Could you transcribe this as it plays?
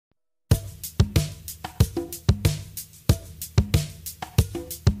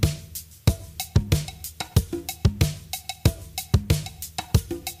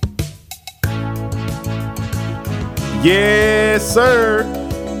Yes, sir.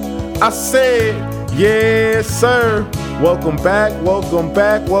 I said, yes, sir. Welcome back,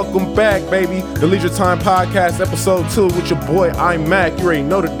 baby. The Leisure Time Podcast, Episode 2 with your boy, I'm Mac. You already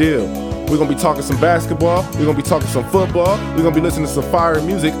know the deal. We're going to be talking some basketball. We're going to be talking some football. We're going to be listening to some fire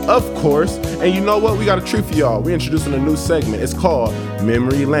music, of course. And you know what? We got a treat for y'all. We're introducing a new segment. It's called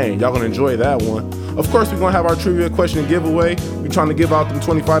Memory Lane. Y'all going to enjoy that one. Of course, we're going to have our trivia question giveaway. We're trying to give out them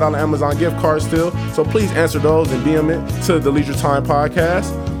 $25 Amazon gift cards still. So please answer those and DM it to the Leisure Time Podcast.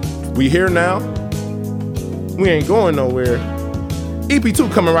 We here now. We ain't going nowhere.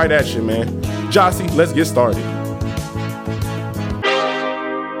 Ep.2 coming right at you, man. Jossie, let's get started.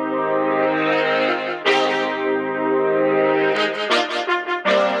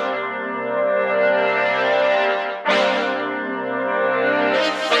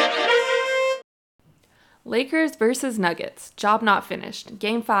 Lakers versus Nuggets. Job not finished.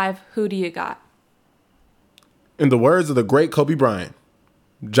 Game 5. Who do you got? In the words of the great Kobe Bryant,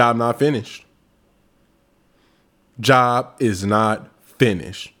 job not finished. Job is not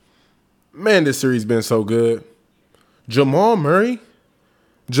finished. Man, this series been so good. Jamal Murray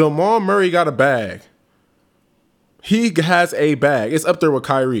got a bag. He has a bag. It's up there with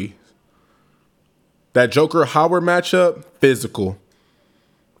Kyrie. That Joker Howard matchup, physical.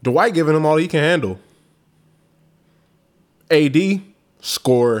 Dwight giving him all he can handle. AD,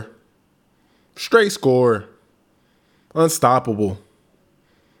 score. Straight score. Unstoppable.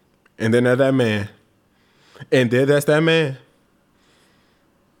 And then there's that man. And then that's that man.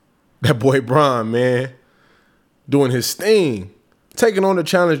 That boy Bron, man. Doing his thing. Taking on the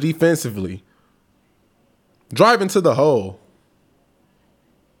challenge defensively. Driving to the hole.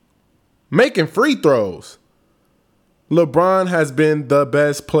 Making free throws. LeBron has been the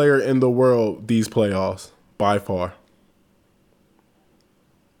best player in the world these playoffs. By far.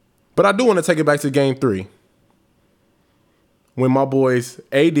 But I do want to take it back to Game 3. When my boys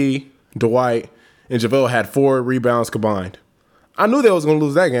AD, Dwight, and JaVale had 4 rebounds combined. I knew they was going to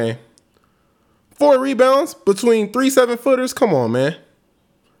lose that game. 4 rebounds between 3 7-footers? Come on, man.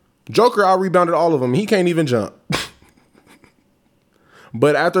 Joker out-rebounded all of them. He can't even jump.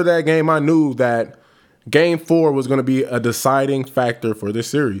 But after that game, I knew that Game 4 was going to be a deciding factor for this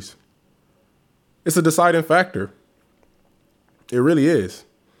series. It's a deciding factor. It really is.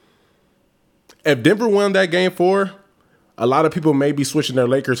 If Denver won that Game 4, a lot of people may be switching their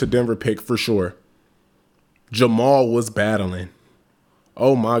Lakers to Denver pick for sure. Jamal was battling.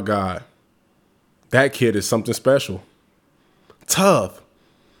 Oh my God. That kid is something special. Tough.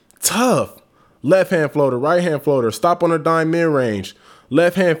 Left hand floater, right hand floater, stop on a dime mid-range,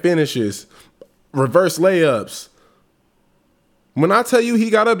 left hand finishes, reverse layups. When I tell you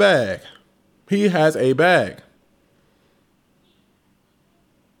he got a bag, he has a bag.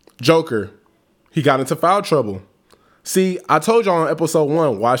 Joker. He got into foul trouble. See, I told y'all on episode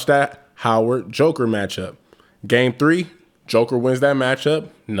 1, watch that Howard-Joker matchup. Game 3, Joker wins that matchup.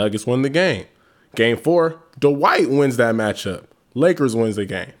 Nuggets win the game. Game 4, Dwight wins that matchup. Lakers wins the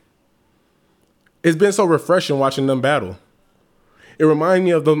game. It's been so refreshing watching them battle. It reminds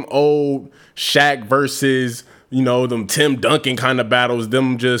me of them old Shaq versus, them Tim Duncan kind of battles.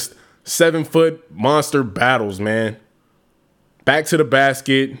 Them just 7-foot monster battles, man. Back to the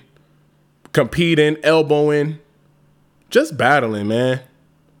basket. Competing, elbowing, just battling, man.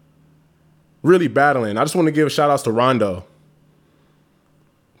 Really battling. I just want to give shout outs to Rondo.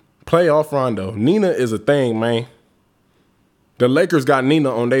 Playoff Rondo. Nina is a thing, man. The Lakers got Nina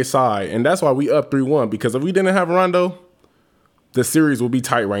on their side, and that's why we up 3-1, because if we didn't have Rondo, the series would be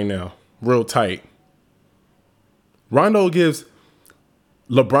tight right now. Real tight. Rondo gives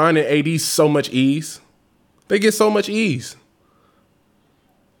LeBron and AD so much ease. They get so much ease.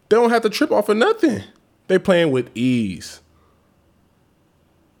 They don't have to trip off of nothing. They playing with ease.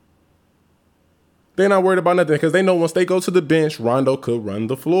 They're not worried about nothing because they know once they go to the bench, Rondo could run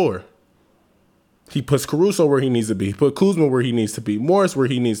the floor. He puts Caruso where he needs to be. He put Kuzma where he needs to be. Morris where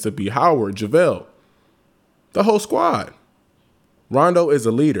he needs to be. Howard, JaVale. The whole squad. Rondo is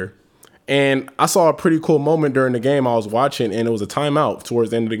a leader. And I saw a pretty cool moment during the game I was watching, and it was a timeout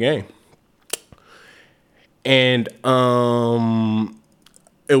towards the end of the game. And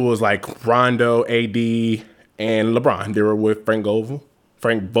it was like Rondo, AD, and LeBron. They were with Frank Vogel,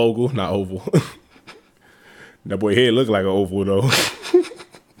 not Oval. That boy head looked like an oval, though.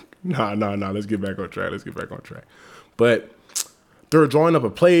 Nah. Let's get back on track. But they were drawing up a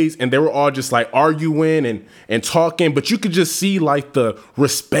plays, and they were all just like arguing and talking. But you could just see like the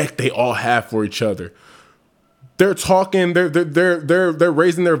respect they all have for each other. They're talking, they're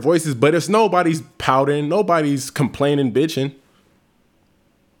raising their voices, but it's nobody's pouting, nobody's complaining, bitching.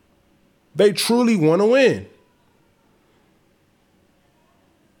 They truly want to win.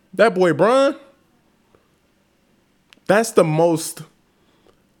 That boy Bron, that's the most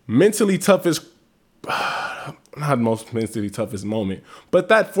mentally toughest, not the most mentally toughest moment, but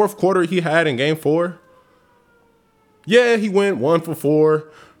that fourth quarter he had in game 4, yeah, he went 1 for 4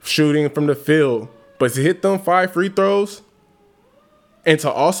 shooting from the field, but to hit them 5 free throws and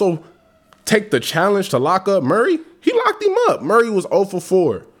to also take the challenge to lock up Murray, he locked him up. Murray was 0 for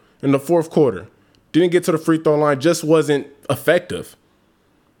 4 in the fourth quarter. Didn't get to the free throw line, just wasn't effective.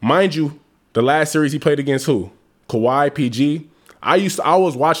 Mind you, the last series he played against who? Kawhi, PG. I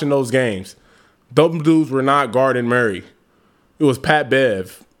was watching those games. Those dudes were not guarding Murray. It was Pat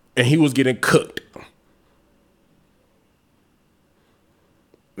Bev, and he was getting cooked.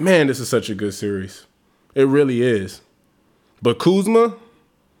 Man, this is such a good series. It really is. But Kuzma,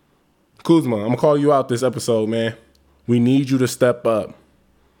 I'm going to call you out this episode, man. We need you to step up.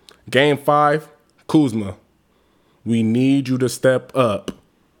 Game 5, Kuzma, we need you to step up.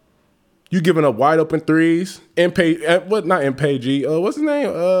 You giving up wide open threes. Not MPG. What's his name?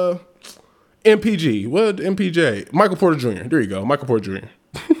 MPG. What? MPJ. Michael Porter Jr. There you go. Michael Porter Jr.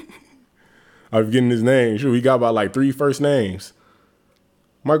 I'm getting his name. Sure, we got about like 3 first names.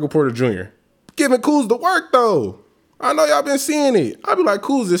 Michael Porter Jr. Giving Kuz the work, though. I know y'all been seeing it. I be like,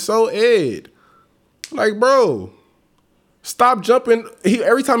 Kuz is so ed. Like, bro, stop jumping.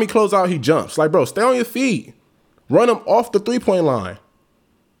 Every time he close out, he jumps. Like, bro, stay on your feet. Run him off the 3-point line.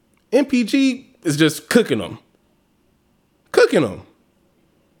 MPG is just cooking them. Cooking them.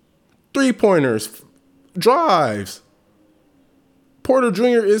 3-pointers. Drives. Porter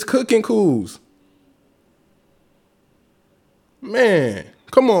Jr. is cooking Kuz. Man,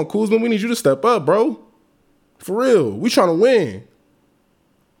 come on, Kuzma. We need you to step up, bro. For real. We trying to win.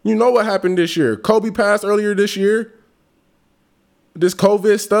 You know what happened this year. Kobe passed earlier this year. This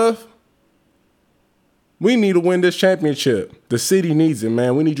COVID stuff. We need to win this championship. The city needs it,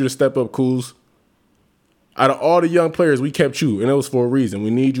 man. We need you to step up, Kuz. Out of all the young players, we kept you, and it was for a reason. We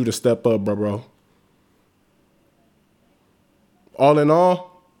need you to step up, bro. All in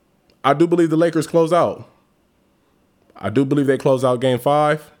all, I do believe the Lakers close out. I do believe they close out Game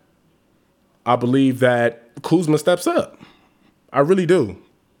 5. I believe that Kuzma steps up. I really do.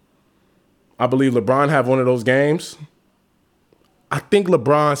 I believe LeBron have one of those games. I think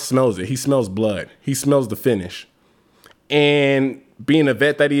LeBron smells it. He smells blood. He smells the finish. And being a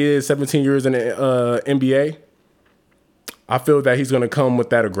vet that he is, 17 years in the NBA, I feel that he's going to come with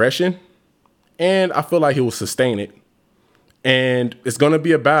that aggression. And I feel like he will sustain it. And it's going to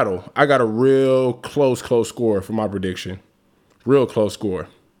be a battle. I got a real close score for my prediction. Real close score.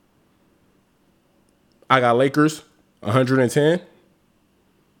 I got Lakers, 110.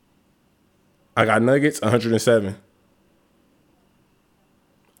 I got Nuggets, 107.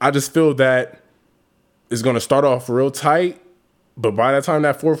 I just feel that it's going to start off real tight, but by the time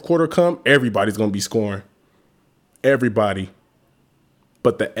that fourth quarter comes, everybody's going to be scoring. Everybody.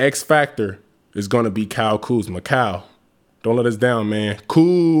 But the X factor is going to be Kyle Kuzma. Kyle, don't let us down, man.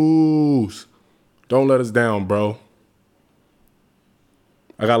 Kuz, don't let us down, bro.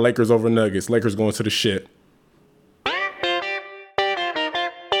 I got Lakers over Nuggets. Lakers going to the shit.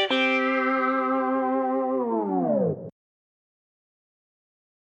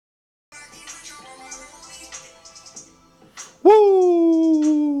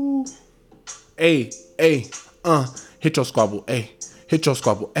 Woo! Hit your squabble, hit your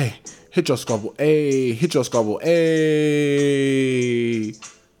squabble, hit your squabble, hit your squabble,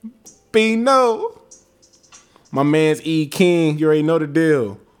 Bino. My man's E King, you already know the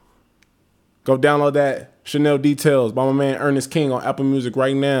deal. Go download that Chanel Details by my man Ernest King on Apple Music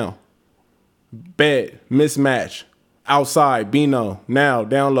right now. Bet, Mismatch, Outside, Bino, now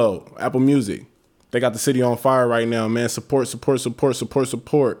download Apple Music. They got the city on fire right now, man. Support. Here's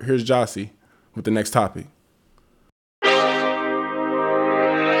Jossie with the next topic.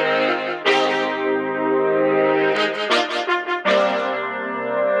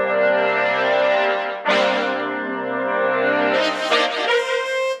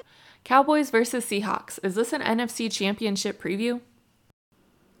 Cowboys versus Seahawks. Is this an NFC Championship preview?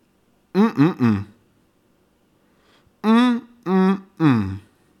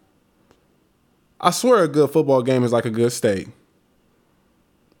 I swear a good football game is like a good steak.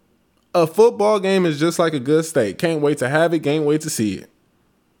 A football game is just like a good steak. Can't wait to have it. Can't wait to see it.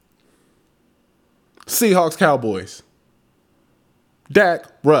 Seahawks, Cowboys. Dak,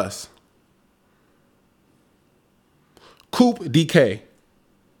 Russ. Coop, DK.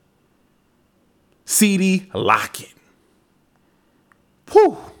 CD, Lockett.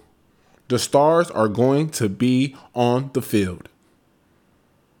 Whew. The stars are going to be on the field.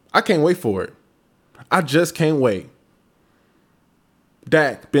 I can't wait for it. I just can't wait.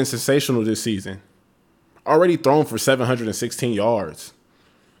 Dak been sensational this season. Already thrown for 716 yards.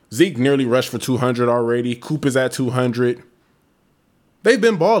 Zeke nearly rushed for 200 already. Coop is at 200. They've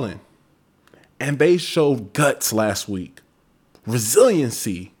been balling. And they showed guts last week.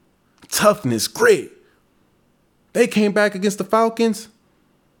 Resiliency, toughness, grit. They came back against the Falcons.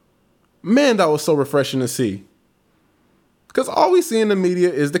 Man, that was so refreshing to see. Because all we see in the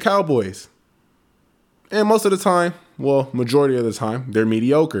media is the Cowboys. And most of the time, well, majority of the time, they're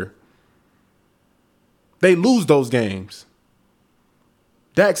mediocre. They lose those games.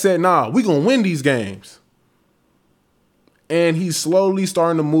 Dak said, nah, we gonna win these games. And he's slowly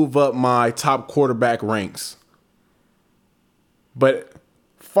starting to move up my top quarterback ranks. But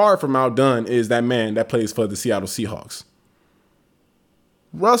far from outdone is that man that plays for the Seattle Seahawks.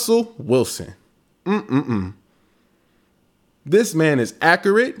 Russell Wilson. This man is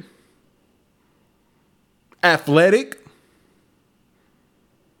accurate, athletic,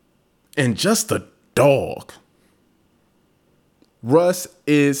 and just a dog. Russ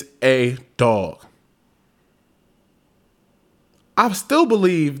is a dog. I still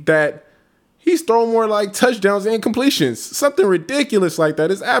believe that he's thrown more like touchdowns and completions. Something ridiculous like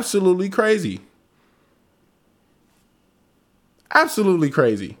that is absolutely crazy. Absolutely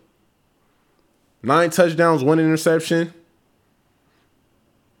crazy. 9 touchdowns, 1 interception.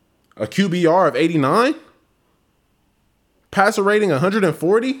 A QBR of 89. Passer rating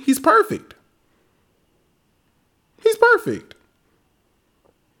 140. He's perfect. He's perfect.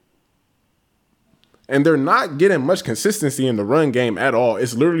 And they're not getting much consistency in the run game at all.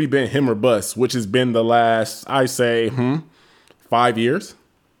 It's literally been him or bust, which has been the last, I say, 5 years.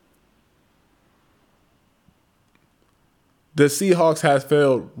 The Seahawks have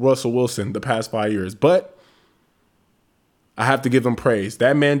failed Russell Wilson the past 5 years, but I have to give him praise.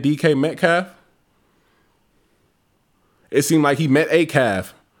 That man, DK Metcalf, it seemed like he met a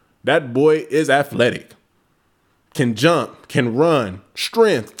calf. That boy is athletic. Can jump, can run,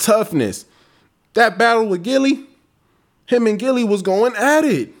 strength, toughness. That battle with Gilly, him and Gilly was going at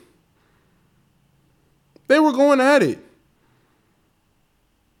it. They were going at it.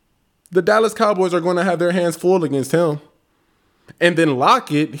 The Dallas Cowboys are going to have their hands full against him. And then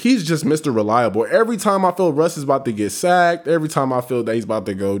Lockett, he's just Mr. Reliable. Every time I feel Russ is about to get sacked, every time I feel that he's about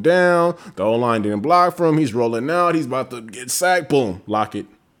to go down, the O-line didn't block for him, he's rolling out, he's about to get sacked, boom, Lockett.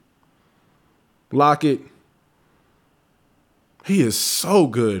 Lockett. He is so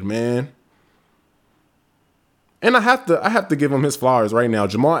good, man. And I have to give him his flowers right now.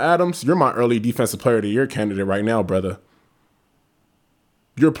 Jamal Adams, you're my early defensive player of the year candidate right now, brother.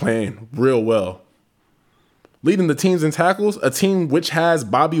 You're playing real well. Leading the teams in tackles, a team which has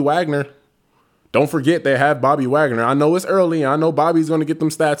Bobby Wagner. Don't forget they have Bobby Wagner. I know it's early. I know Bobby's going to get them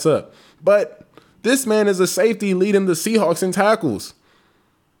stats up. But this man is a safety leading the Seahawks in tackles.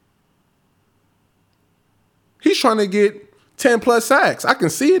 He's trying to get 10-plus sacks. I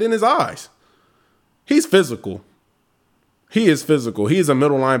can see it in his eyes. He's physical. He is physical. He is a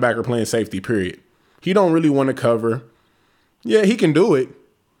middle linebacker playing safety, period. He don't really want to cover. Yeah, he can do it.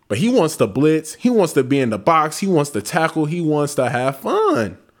 But he wants to blitz. He wants to be in the box. He wants to tackle. He wants to have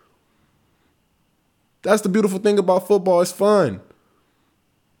fun. That's the beautiful thing about football. It's fun.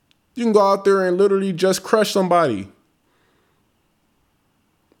 You can go out there and literally just crush somebody.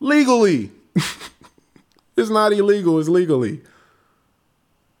 Legally. It's not illegal. It's legally.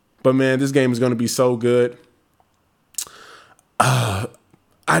 But, man, this game is going to be so good.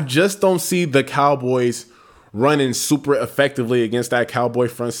 I just don't see the Cowboys running super effectively against that Cowboy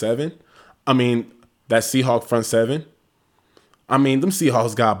front seven. I mean, that Seahawk front seven. I mean, them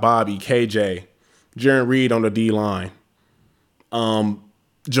Seahawks got Bobby, KJ, Jaron Reed on the D-line.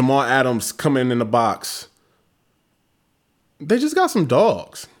 Jamal Adams coming in the box. They just got some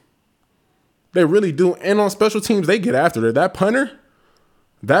dogs. They really do. And on special teams, they get after it. That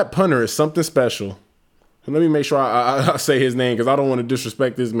punter is something special. Let me make sure I say his name because I don't want to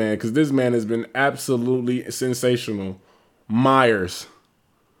disrespect this man because this man has been absolutely sensational. Myers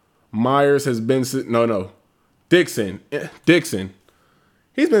has been Dixon.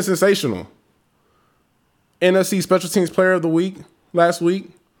 He's been sensational. NFC Special Teams Player of the Week last week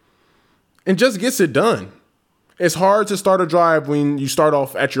and just gets it done. It's hard to start a drive when you start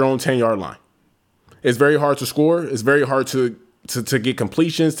off at your own 10-yard line. It's very hard to score. It's very hard to get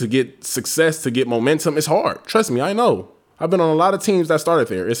completions, to get success, to get momentum. It's hard. Trust me, I know. I've been on a lot of teams that started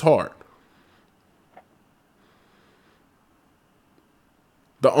there. It's hard.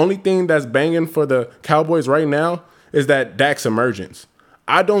 The only thing that's banging for the Cowboys right now is that Dak's emergence.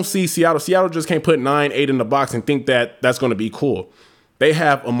 I don't see Seattle. Seattle just can't put 9-8 in the box and think that that's going to be cool. They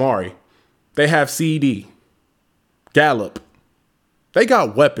have Amari. They have CD, Gallup. They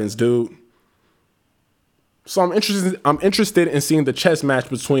got weapons, dude. So I'm interested in seeing the chess match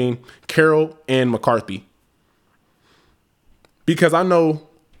between Carroll and McCarthy. Because I know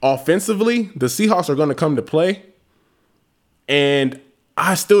offensively, the Seahawks are going to come to play. And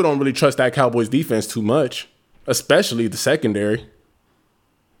I still don't really trust that Cowboys defense too much, especially the secondary.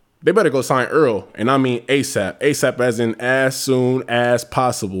 They better go sign Earl, and I mean ASAP. ASAP as in as soon as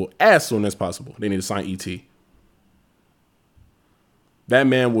possible. As soon as possible. They need to sign ET. That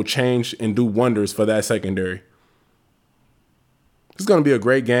man will change and do wonders for that secondary. It's going to be a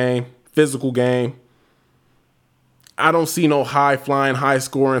great game, physical game. I don't see no high-flying,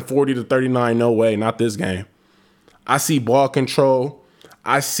 high-scoring 40-39. No way, not this game. I see ball control.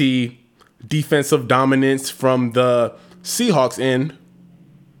 I see defensive dominance from the Seahawks end.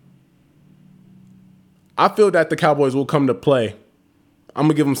 I feel that the Cowboys will come to play. I'm going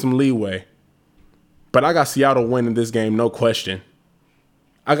to give them some leeway. But I got Seattle winning this game, no question.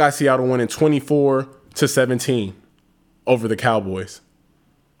 I got Seattle winning 24-17 over the Cowboys.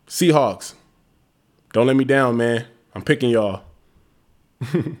 Seahawks, don't let me down, man. I'm picking y'all.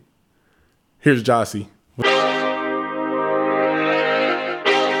 Here's Jossie.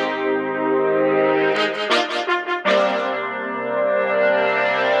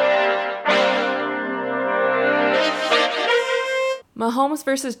 Mahomes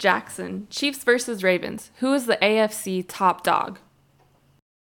versus Jackson. Chiefs versus Ravens. Who is the AFC top dog?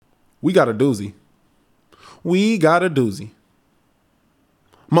 We got a doozy.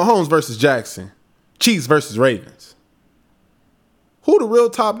 Mahomes versus Jackson. Chiefs versus Ravens. Who the real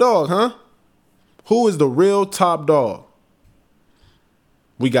top dog, huh? Who is the real top dog?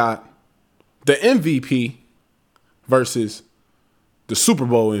 We got the MVP versus the Super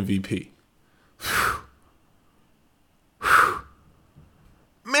Bowl MVP.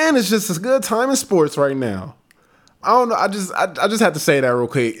 Man, it's just a good time in sports right now. I don't know. I just have to say that real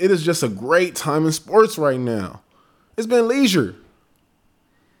quick. It is just a great time in sports right now. It's been leisure.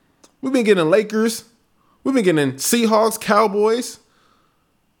 We've been getting Lakers. We've been getting Seahawks, Cowboys.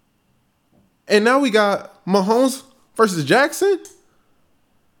 And now we got Mahomes versus Jackson.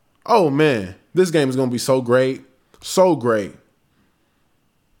 Oh, man. This game is going to be so great. So great.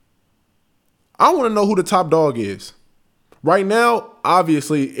 I want to know who the top dog is. Right now,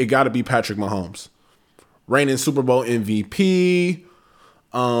 obviously, it got to be Patrick Mahomes. Reigning Super Bowl MVP.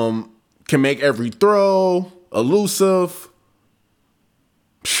 Can make every throw. Elusive.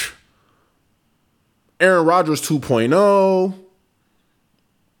 Aaron Rodgers 2.0.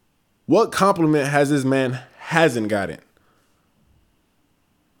 What compliment has this man hasn't gotten?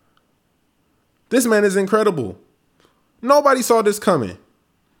 This man is incredible. Nobody saw this coming.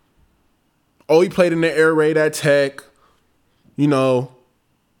 Oh, he played in the air raid at Tech. You know,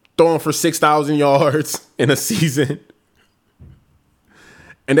 throwing for 6,000 yards in a season.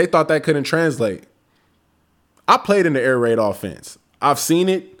 And they thought that couldn't translate. I played in the air raid offense. I've seen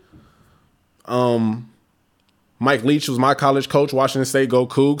it. Mike Leach was my college coach, Washington State, go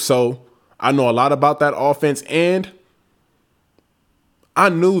Cougs. So I know a lot about that offense. And I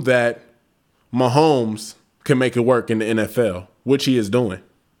knew that Mahomes can make it work in the NFL, which he is doing.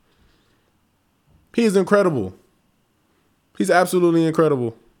 He is incredible. He's absolutely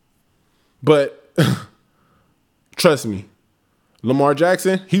incredible. But trust me, Lamar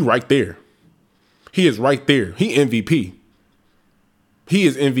Jackson, he right there. He is right there. He MVP. He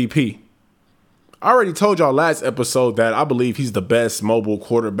is MVP. I already told y'all last episode that I believe he's the best mobile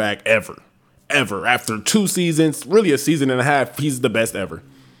quarterback ever. Ever. After 2 seasons, really a season and a half, he's the best ever.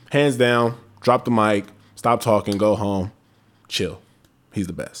 Hands down, drop the mic, stop talking, go home, chill. He's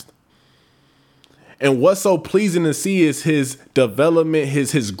the best. And what's so pleasing to see is his development,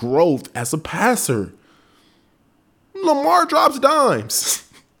 his growth as a passer. Lamar drops dimes.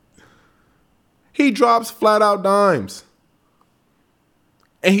 He drops flat out dimes.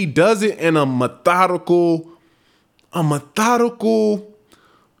 And he does it in a methodical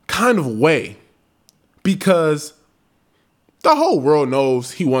kind of way. Because the whole world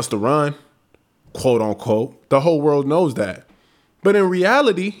knows he wants to run, quote unquote. The whole world knows that. But in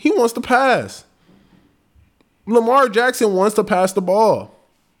reality, he wants to pass. Lamar Jackson wants to pass the ball.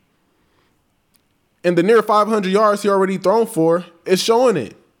 And the near 500 yards he already thrown for is showing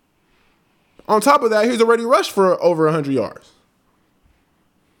it. On top of that, he's already rushed for over 100 yards.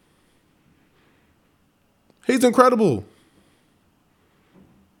 He's incredible.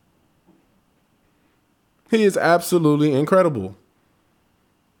 He is absolutely incredible.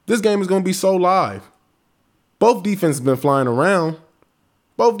 This game is going to be so live. Both defenses have been flying around.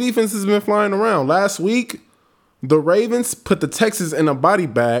 Last week, the Ravens put the Texans in a body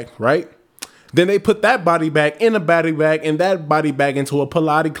bag, right? Then they put that body bag in a body bag and that body bag into a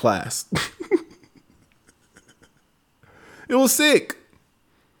Pilates class. It was sick.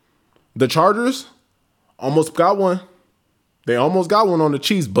 The Chargers almost got one. They almost got one on the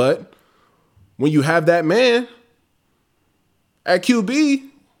Chiefs, but when you have that man at QB,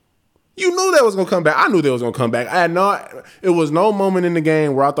 you knew that was going to come back. I knew they was going to come back. It was no moment in the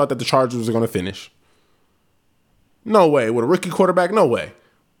game where I thought that the Chargers was going to finish. No way. With a rookie quarterback, no way.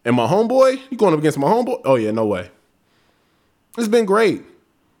 And my homeboy, you going up against my homeboy? Oh, yeah, no way. It's been great.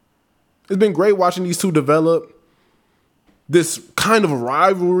 It's been great watching these two develop. This kind of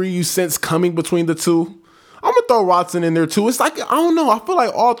rivalry you sense coming between the two. I'm going to throw Watson in there too. It's like, I don't know. I feel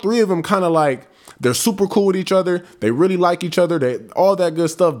like all three of them kind of like, they're super cool with each other. They really like each other. All that good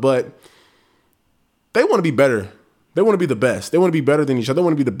stuff, but they want to be better. They want to be the best. They want to be better than each other. They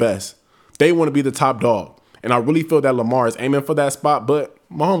want to be the best. They want to be the top dog. And I really feel that Lamar is aiming for that spot, but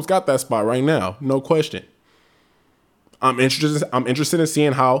Mahomes got that spot right now. No question. I'm interested in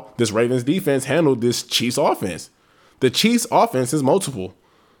seeing how this Ravens defense handled this Chiefs offense. The Chiefs offense is multiple.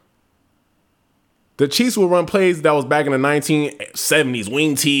 The Chiefs will run plays that was back in the 1970s.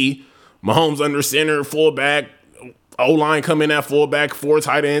 Wing T, Mahomes under center, fullback, O-line coming at fullback, 4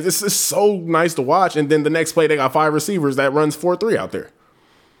 tight ends. It's just so nice to watch. And then the next play, they got 5 receivers that runs 4-3 out there.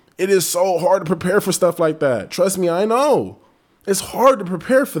 It is so hard to prepare for stuff like that. Trust me, I know. It's hard to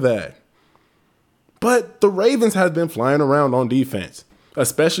prepare for that. But the Ravens have been flying around on defense,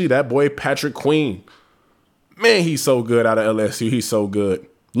 especially that boy Patrick Queen. Man, he's so good out of LSU. He's so good.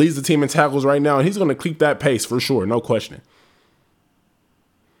 Leads the team in tackles right now, and he's going to keep that pace for sure, no question.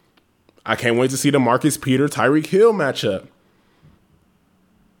 I can't wait to see the Marcus Peter, Tyreek Hill matchup.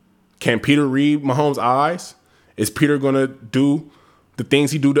 Can Peter read Mahomes' eyes? Is Peter going to do the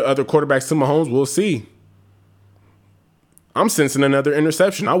things he do to other quarterbacks to Mahomes? We'll see. I'm sensing another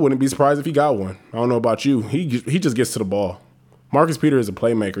interception. I wouldn't be surprised if he got one. I don't know about you. He just gets to the ball. Marcus Peter is a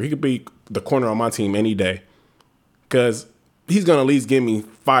playmaker. He could be the corner on my team any day because he's going to at least give me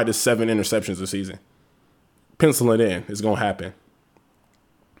 5 to 7 interceptions a season. Pencil it in. It's going to happen.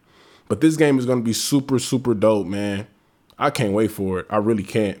 But this game is going to be super, super dope, man. I can't wait for it. I really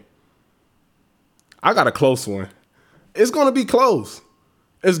can't. I got a close one. It's going to be close.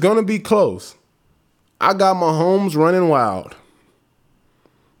 It's going to be close. I got Mahomes running wild.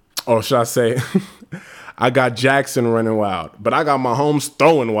 Or should I say, I got Jackson running wild. But I got Mahomes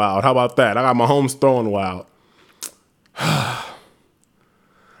throwing wild. How about that? I got Mahomes throwing wild. I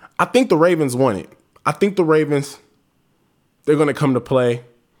think the Ravens won it. I think the Ravens, they're going to come to play.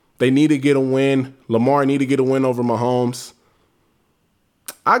 They need to get a win. Lamar need to get a win over Mahomes.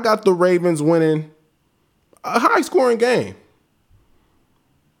 I got the Ravens winning a high-scoring game.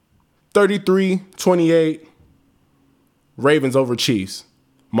 33-28, Ravens over Chiefs.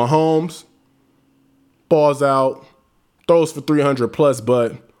 Mahomes balls out, throws for 300 plus,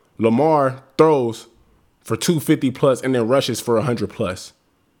 but Lamar throws for 250 plus and then rushes for 100 plus.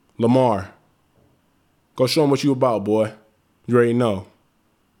 Lamar, go show him what you about, boy. You already know.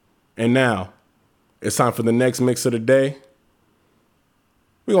 And now, it's time for the next mix of the day.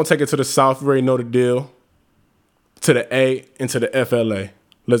 We're going to take it to the South. You already know the deal. To the A and to the FLA.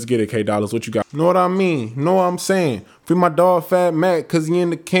 Let's get it, K-Dollars. What you got? Know what I mean? Know what I'm saying? Free my dog Fat Mac because he in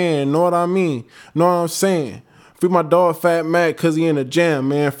the can. Know what I mean? Know what I'm saying? Free my dog Fat Mac because he in the jam,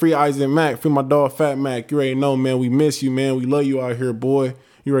 man. Free Isaac Mac. Free my dog Fat Mac. You already know, man. We miss you, man. We love you out here, boy.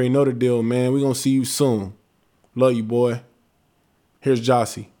 You already know the deal, man. We going to see you soon. Love you, boy. Here's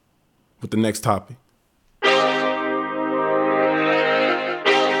Jossie with the next topic.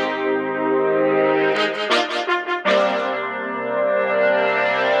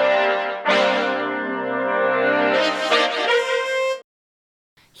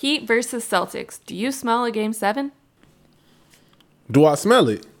 Heat versus Celtics. Do you smell a Game 7? Do I smell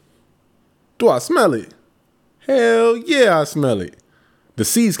it? Do I smell it? Hell yeah, I smell it. The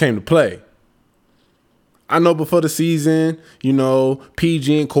C's came to play. I know before the season,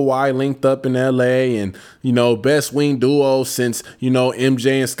 PG and Kawhi linked up in LA and, best wing duo since,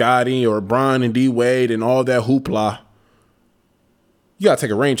 MJ and Scotty or Bron and D Wade and all that hoopla. You got to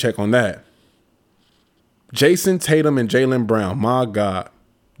take a rain check on that. Jason Tatum and Jaylen Brown, my God,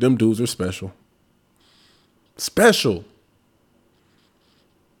 them dudes are special. Special.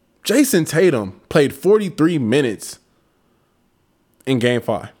 Jason Tatum played 43 minutes in Game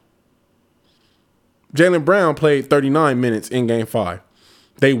 5. Jaylen Brown played 39 minutes in Game 5.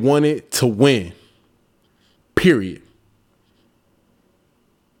 They wanted to win. Period.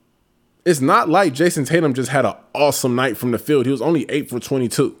 It's not like Jason Tatum just had an awesome night from the field. He was only 8 for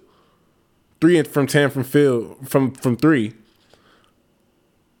 22. 3 from 10 from field from 3.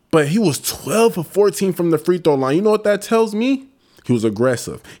 But he was 12 of 14 from the free throw line. You know what that tells me? He was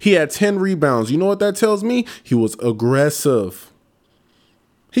aggressive. He had 10 rebounds. You know what that tells me? He was aggressive.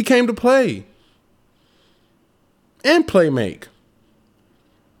 He came to play and play make.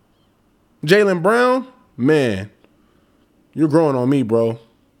 Jaylen Brown, man, you're growing on me, bro.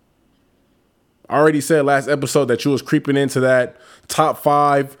 I already said last episode that you was creeping into that top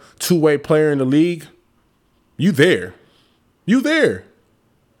 5 two-way player in the league. You there. You there.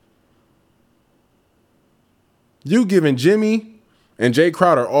 You giving Jimmy and Jay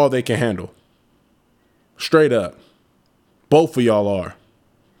Crowder all they can handle. Straight up. Both of y'all are.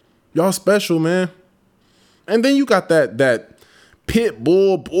 Y'all special, man. And then you got that pit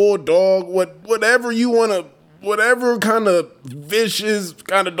bull, bulldog, whatever you want to, whatever kind of vicious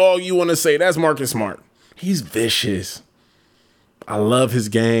kind of dog you want to say. That's Marcus Smart. He's vicious. I love his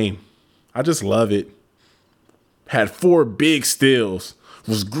game. I just love it. Had 4 big steals.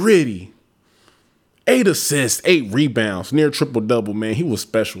 Was gritty. 8 assists, 8 rebounds, near triple-double, man. He was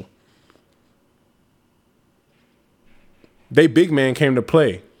special. They big man came to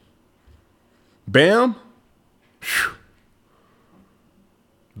play. Bam. Whew.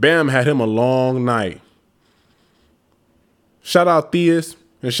 Bam had him a long night. Shout out Theus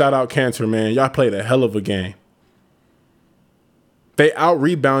and shout out Cantor, man. Y'all played a hell of a game. They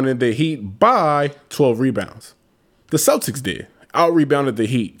out-rebounded the Heat by 12 rebounds. The Celtics did. Out-rebounded the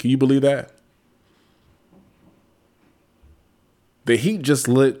Heat. Can you believe that? The Heat just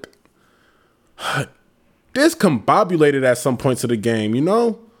looked discombobulated at some points of the game, you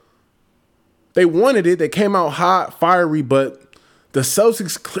know? They wanted it. They came out hot, fiery, but the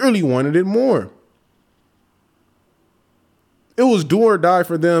Celtics clearly wanted it more. It was do or die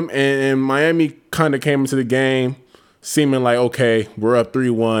for them, and Miami kind of came into the game seeming like, okay, we're up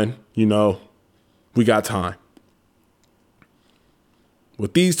 3-1, you know, we got time.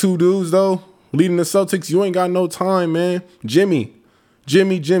 With these two dudes, though, leading the Celtics, you ain't got no time, man. Jimmy.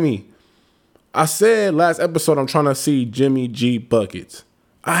 I said last episode I'm trying to see Jimmy G buckets.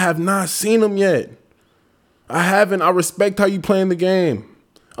 I have not seen him yet. I haven't. I respect how you playing the game.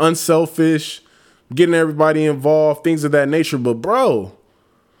 Unselfish, getting everybody involved, things of that nature. But, bro,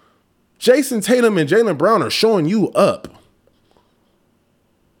 Jason Tatum and Jaylen Brown are showing you up.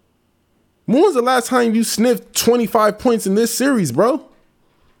 When was the last time you sniffed 25 points in this series, bro?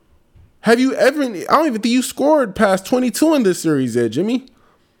 Have you ever? I don't even think you scored past 22 in this series yet, Jimmy.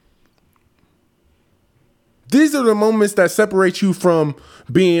 These are the moments that separate you from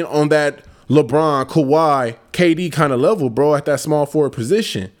being on that LeBron, Kawhi, KD kind of level, bro, at that small forward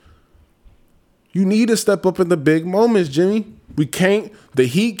position. You need to step up in the big moments, Jimmy. The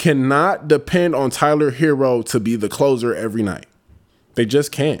Heat cannot depend on Tyler Hero to be the closer every night. They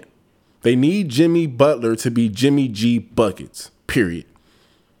just can't. They need Jimmy Butler to be Jimmy G buckets, period.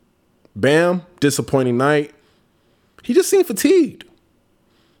 Bam, disappointing night. He just seemed fatigued.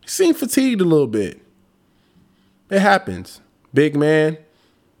 He seemed fatigued a little bit. It happens. Big man,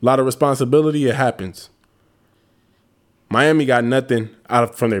 a lot of responsibility. It happens. Miami got nothing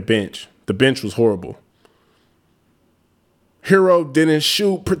from their bench. The bench was horrible. Hero didn't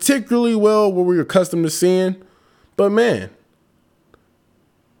shoot particularly well what we were accustomed to seeing. But, man,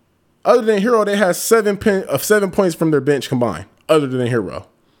 other than Hero, they had 7 points from their bench combined, other than Hero.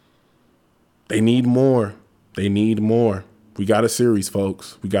 They need more. They need more. We got a series,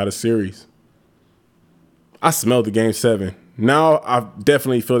 folks. We got a series. I smell the Game 7. Now I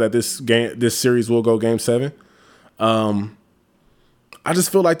definitely feel that this series will go Game 7. I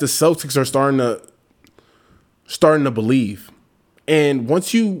just feel like the Celtics are starting to believe. And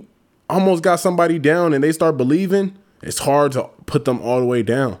once you almost got somebody down and they start believing, it's hard to put them all the way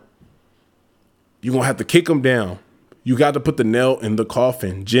down. You're going to have to kick them down. You got to put the nail in the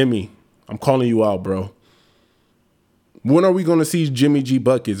coffin. Jimmy, I'm calling you out, bro. When are we going to see Jimmy G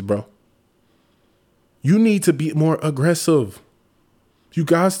buckets, bro? You need to be more aggressive. You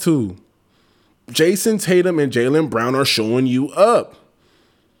guys too. Jason Tatum and Jaylen Brown are showing you up.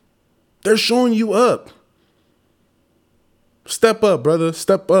 They're showing you up. Step up, brother.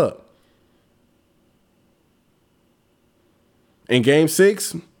 Step up. In Game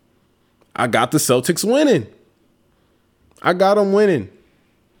 6, I got the Celtics winning. I got them winning.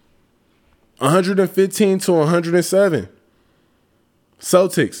 115 to 107.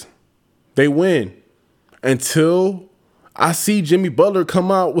 Celtics, they win. Until I see Jimmy Butler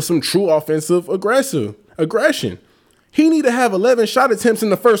come out with some true offensive aggression. He need to have 11 shot attempts in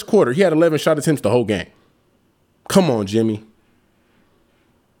the first quarter. He had 11 shot attempts the whole game. Come on, Jimmy.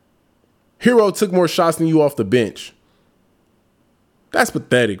 Hero took more shots than you off the bench. That's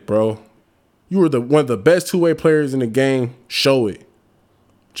pathetic, bro. You were one of the best two-way players in the game. Show it.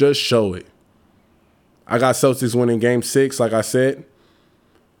 Just show it. I got Celtics winning game 6, like I said,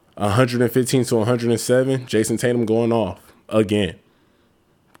 115 to 107. Jason Tatum going off again.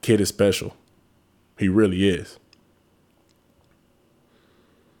 Kid is special. He really is.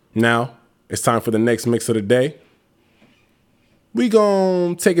 Now, it's time for the next mix of the day. We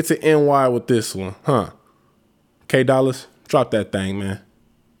gon' take it to NY with this one, huh? K Dollars, drop that thing, man.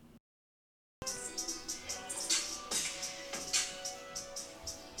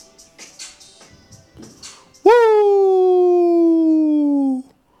 Woo!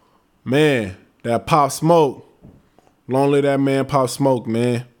 Man, that Pop Smoke. Long live that man Pop Smoke,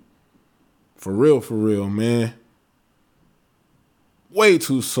 man. For real, man. Way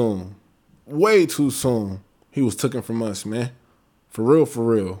too soon. Way too soon. He was taken from us, man. For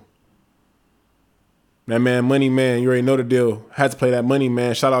real. That man, Money Man, you already know the deal. Had to play that Money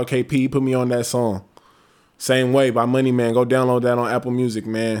Man. Shout out KP, he put me on that song. Same Way by Money Man. Go download that on Apple Music,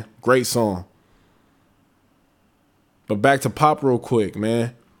 man. Great song. But back to Pop real quick,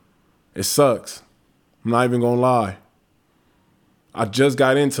 man. It sucks. I'm not even gonna lie. I just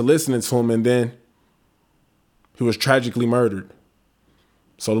got into listening to him and then he was tragically murdered.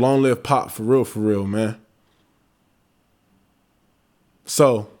 So long live Pop, for real, man.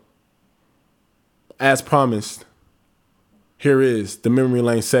 So, as promised, here is the Memory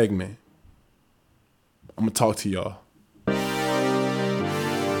Lane segment. I'm going to talk to y'all.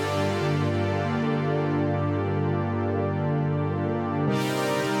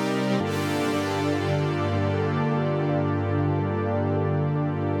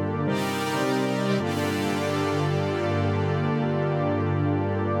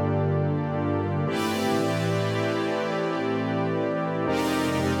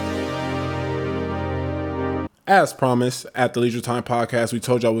 As promised, at the Leisure Time Podcast, we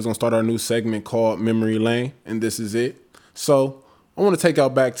told y'all we was going to start our new segment called Memory Lane, and this is it. So, I want to take y'all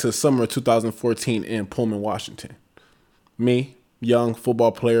back to summer of 2014 in Pullman, Washington. Me, young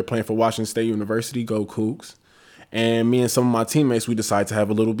football player playing for Washington State University, go Cougs, and me and some of my teammates, we decided to have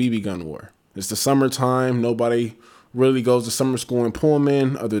a little BB gun war. It's the summertime. Nobody really goes to summer school in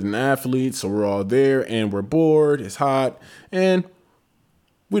Pullman other than athletes, so we're all there, and we're bored, it's hot, and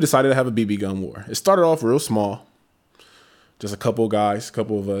we decided to have a BB gun war. It started off real small, just a couple of guys, a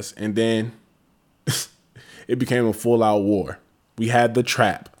couple of us, and then it became a full-out war. We had the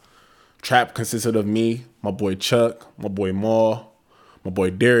trap. Trap consisted of me, my boy Chuck, my boy Maul, my boy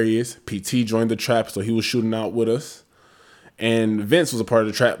Darius. PT joined the trap, so he was shooting out with us. And Vince was a part of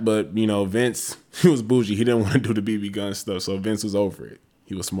the trap, but, you know, Vince, he was bougie. He didn't want to do the BB gun stuff, so Vince was over it.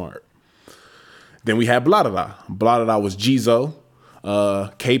 He was smart. Then we had Bladada. Bladada was Jizo,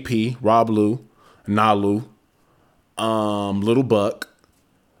 KP, Rob Lou, Nalu, Little Buck,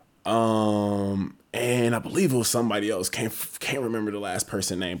 and I believe it was somebody else. Can't remember the last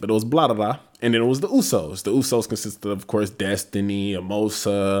person name, but it was Bladada. And then it was the Usos. The Usos consisted of course, Destiny,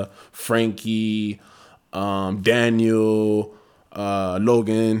 Amosa, Frankie, Daniel,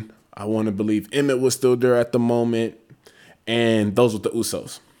 Logan. I want to believe Emmett was still there at the moment, and those were the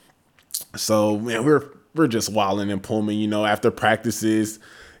Usos. So man, we're just wilding in Pullman, you know, after practices,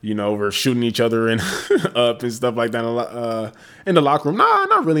 you know, we're shooting each other and up and stuff like that in the locker room. Nah,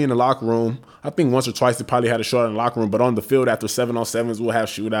 not really in the locker room. I think once or twice they probably had a shootout in the locker room, but on the field after 7-on-7s, we'll have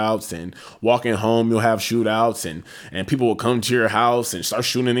shootouts, and walking home, you'll have shootouts, and people will come to your house and start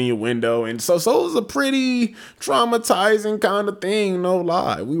shooting in your window. And so it was a pretty traumatizing kind of thing, no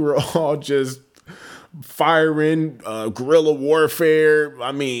lie. We were all just firing, guerrilla warfare.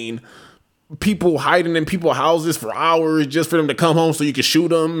 I mean, people hiding in people's houses for hours just for them to come home so you can shoot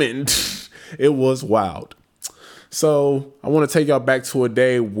them. And it was wild. So I want to take y'all back to a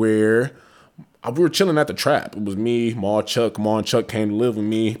day where we were chilling at the trap. It was me, Maul, Chuck. Maul and Chuck came to live with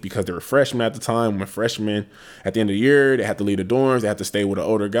me because they were freshmen at the time. When freshmen, at the end of the year, they had to leave the dorms. They had to stay with an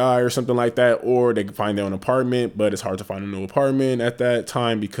older guy or something like that, or they could find their own apartment. But it's hard to find a new apartment at that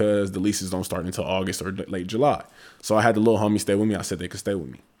time because the leases don't start until August or late July. So I had the little homie stay with me. I said they could stay with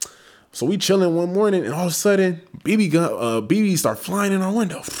me. So we chilling one morning, and all of a sudden, BBs start flying in our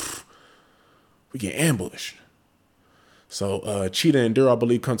window. We get ambushed. So Cheetah and Duro, I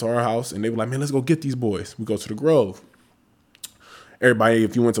believe, come to our house, and they were like, man, let's go get these boys. We go to the Grove. Everybody,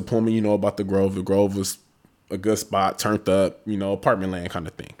 if you went to Pullman, you know about the Grove. The Grove was a good spot, turned up, you know, apartment land kind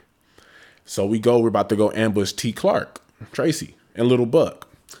of thing. So we're about to go ambush T. Clark, Tracy, and Little Buck.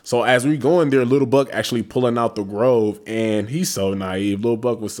 So as we go in there, Little Buck actually pulling out the Grove, and he's so naive. Little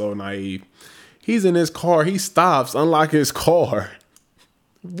Buck was so naive. He's in his car. He stops, unlock his car.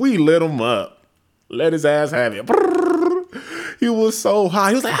 We lit him up. Let his ass have it. He was so high.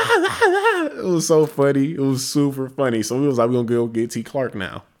 He was like, it was so funny. It was super funny. So we was like, we're going to go get T. Clark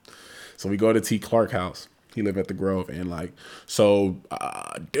now. So we go to T. Clark house. He lived at the Grove. And like, so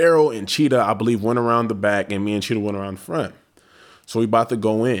Daryl and Cheetah, I believe, went around the back and me and Cheetah went around the front. So we about to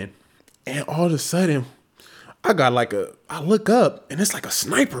go in. And all of a sudden, I look up and it's like a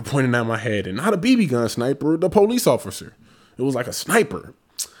sniper pointing at my head, and not a BB gun sniper, the police officer. It was like a sniper.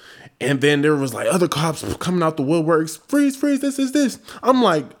 And then there was like other cops coming out the woodworks. Freeze, this is this. I'm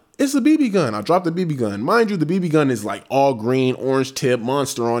like, it's a BB gun. I dropped the BB gun. Mind you, the BB gun is like all green, orange tip,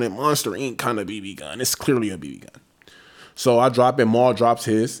 Monster on it, Monster Inc. kind of BB gun. It's clearly a BB gun. So I drop it, Maul drops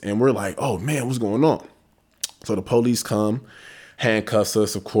his, and we're like, oh man, what's going on? So the police come, handcuffs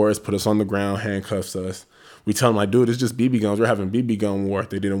us, of course, put us on the ground, handcuffs us. We tell them, like, dude, it's just BB guns. We're having BB gun war.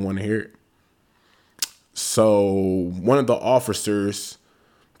 They didn't want to hear it. So one of the officers,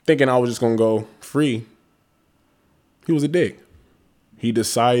 thinking I was just going to go free, he was a dick. He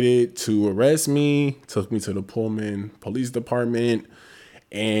decided to arrest me, took me to the Pullman Police Department,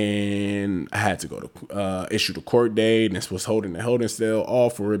 and I had to go to issue the court date, and this was holding the holding cell, all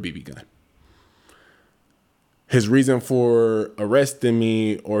for a BB gun. His reason for arresting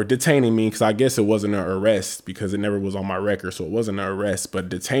me or detaining me, because I guess it wasn't an arrest because it never was on my record, so it wasn't an arrest, but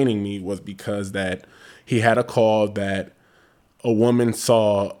detaining me was because that he had a call that a woman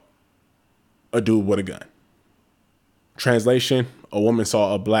saw a dude with a gun. Translation, a woman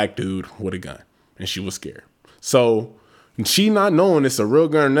saw a black dude with a gun and she was scared. So she not knowing it's a real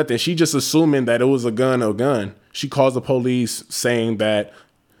gun or nothing, she just assuming that it was a gun. She calls the police saying that,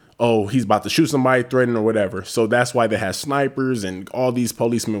 oh, he's about to shoot somebody, threatening or whatever. So that's why they had snipers and all these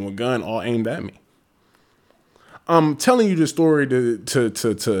policemen with guns all aimed at me. I'm telling you this story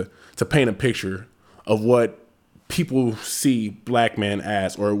to paint a picture of what people see black men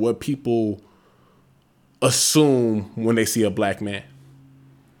as, or what people assume when they see a black man.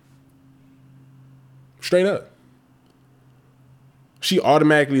 Straight up. She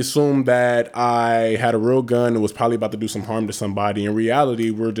automatically assumed that I had a real gun and was probably about to do some harm to somebody. In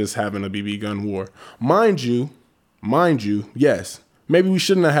reality, we're just having a BB gun war. Mind you, yes, maybe we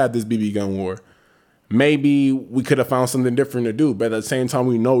shouldn't have had this BB gun war. Maybe we could have found something different to do. But at the same time,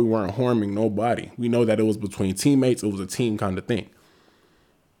 we know we weren't harming nobody. We know that it was between teammates. It was a team kind of thing.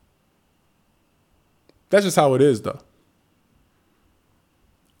 That's just how it is, though.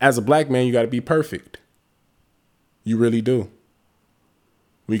 As a black man, you got to be perfect. You really do.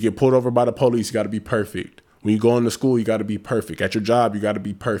 When you get pulled over by the police, you got to be perfect. When you go into school, you got to be perfect. At your job, you got to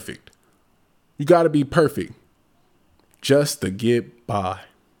be perfect. You got to be perfect just to get by.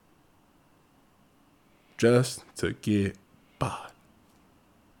 Just to get by.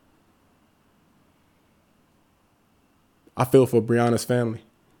 I feel for Breonna's family.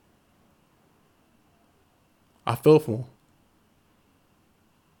 I feel for them.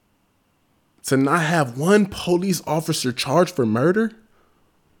 To not have one police officer charged for murder?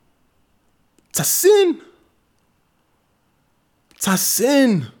 It's a sin. It's a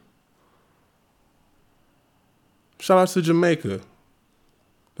sin. Shout out to Jamaica.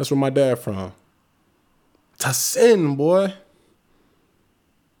 That's where my dad from. It's a sin, boy.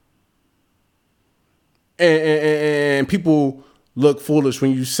 And people look foolish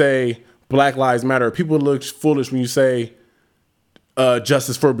when you say Black Lives Matter. People look foolish when you say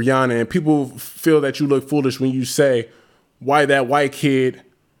justice for Breonna. And people feel that you look foolish when you say why that white kid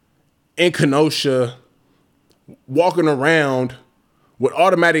in Kenosha walking around with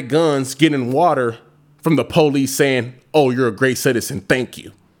automatic guns getting water from the police saying, oh, you're a great citizen, thank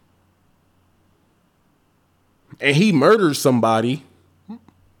you. And he murders somebody,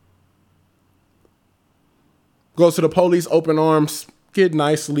 goes to the police, open arms, get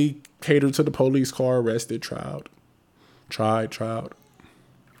nicely catered to the police car, arrested, tried. I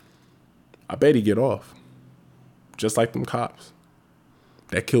bet he get off, just like them cops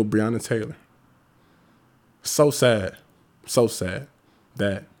that killed Breonna Taylor. So sad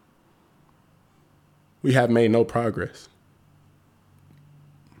that we have made no progress.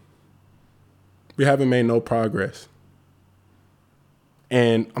 We haven't made no progress.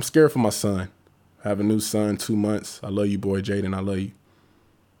 And I'm scared for my son. I have a new son, 2 months. I love you, boy, Jaden. I love you.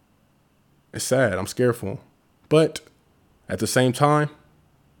 It's sad. I'm scared for him. But at the same time,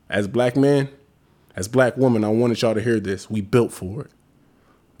 as black men, as black women, I wanted y'all to hear this. We built for it.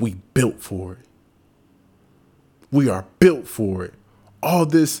 We built for it. We are built for it. All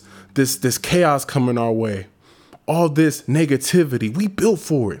this chaos coming our way. All this negativity. We built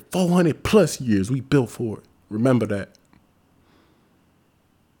for it. 400 plus years. We built for it. Remember that.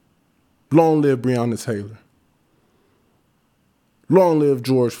 Long live Breonna Taylor. Long live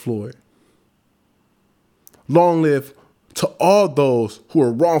George Floyd. Long live to all those who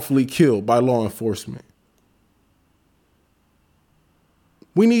are wrongfully killed by law enforcement.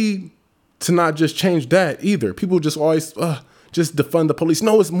 We need to not just change that either. People just always just defund the police.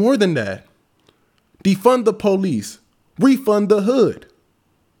 No, it's more than that. Defund the police. Refund the hood.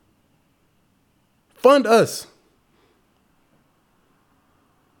 Fund us.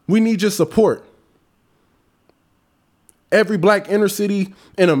 We need your support. Every black inner city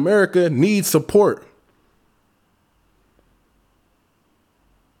in America needs support.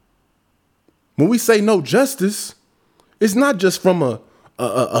 When we say no justice, it's not just from a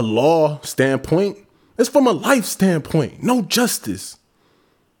law standpoint. It's from a life standpoint. No justice.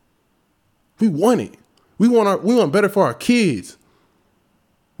 We want it. We want better for our kids.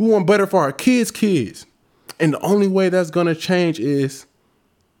 We want better for our kids. And the only way that's going to change is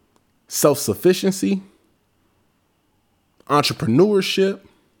self-sufficiency, entrepreneurship,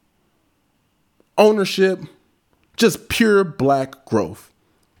 ownership, just pure black growth.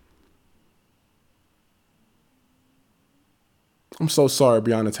 I'm so sorry,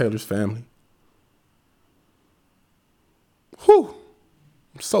 Breonna Taylor's family. Whew.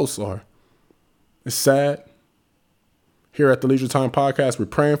 I'm so sorry. It's sad. Here at the Leisure Time Podcast, we're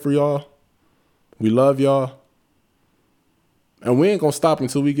praying for y'all. We love y'all. And we ain't going to stop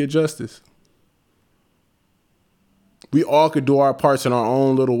until we get justice. We all could do our parts in our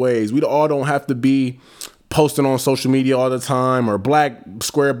own little ways. We all don't have to be posting on social media all the time or black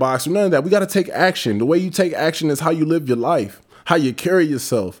square box or none of that. We got to take action. The way you take action is how you live your life, how you carry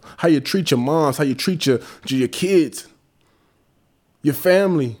yourself, how you treat your moms, how you treat your kids, your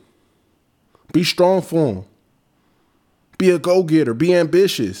family. Be strong for them. Be a go-getter. Be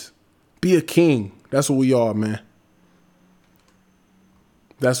ambitious. Be a king. That's what we are, man.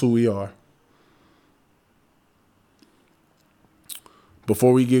 That's who we are.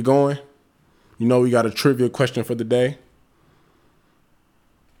 Before we get going, we got a trivia question for the day.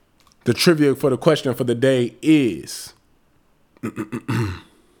 The trivia for the question for the day is,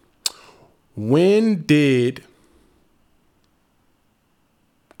 when did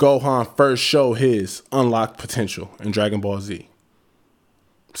Gohan first show his unlocked potential in Dragon Ball Z?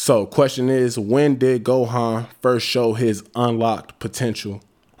 So, question is, when did Gohan first show his unlocked potential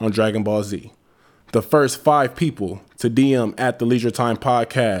on Dragon Ball Z? The first 5 people to DM at the Leisure Time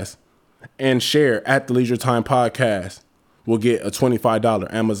Podcast and share at the Leisure Time Podcast will get a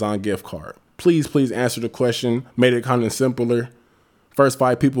 $25 Amazon gift card. Please answer the question. Made it kind of simpler. First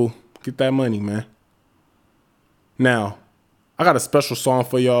 5 people get that money, man. Now, I got a special song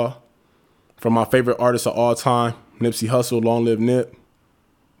for y'all from my favorite artist of all time, Nipsey Hussle. Long live Nip.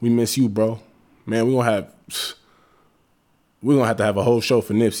 We miss you, bro. Man, we're gonna have to have a whole show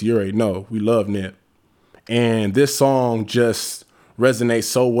for Nipsey. You already know. We love Nip. And this song just resonates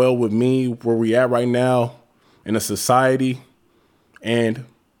so well with me, where we at right now in a society. And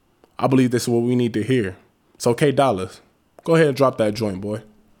I believe this is what we need to hear. So, K Dollars, go ahead and drop that joint, boy.